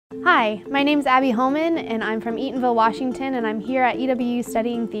Hi, my name's Abbey Homan and I'm from Eatonville, Washington, and I'm here at EWU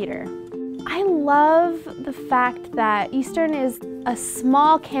studying theater. I love the fact that Eastern is a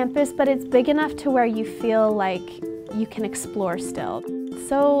small campus, but it's big enough to where you feel like you can explore still. It's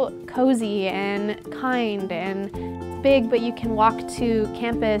so cozy and kind, and it's big, but you can walk to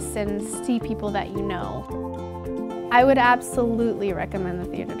campus and see people that you know. I would absolutely recommend the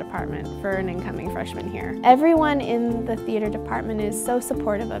theater department for an incoming freshman here. Everyone in the theater department is so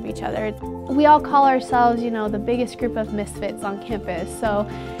supportive of each other. We all call ourselves, the biggest group of misfits on campus. So,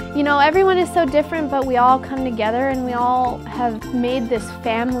 everyone is so different, but we all come together and we all have made this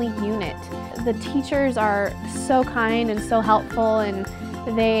family unit. The teachers are so kind and so helpful, and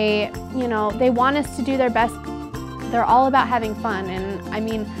they want us to do their best. They're all about having fun, and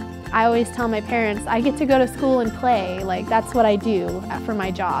I always tell my parents, I get to go to school and play. Like, that's what I do for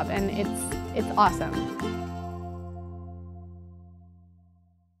my job, and it's awesome.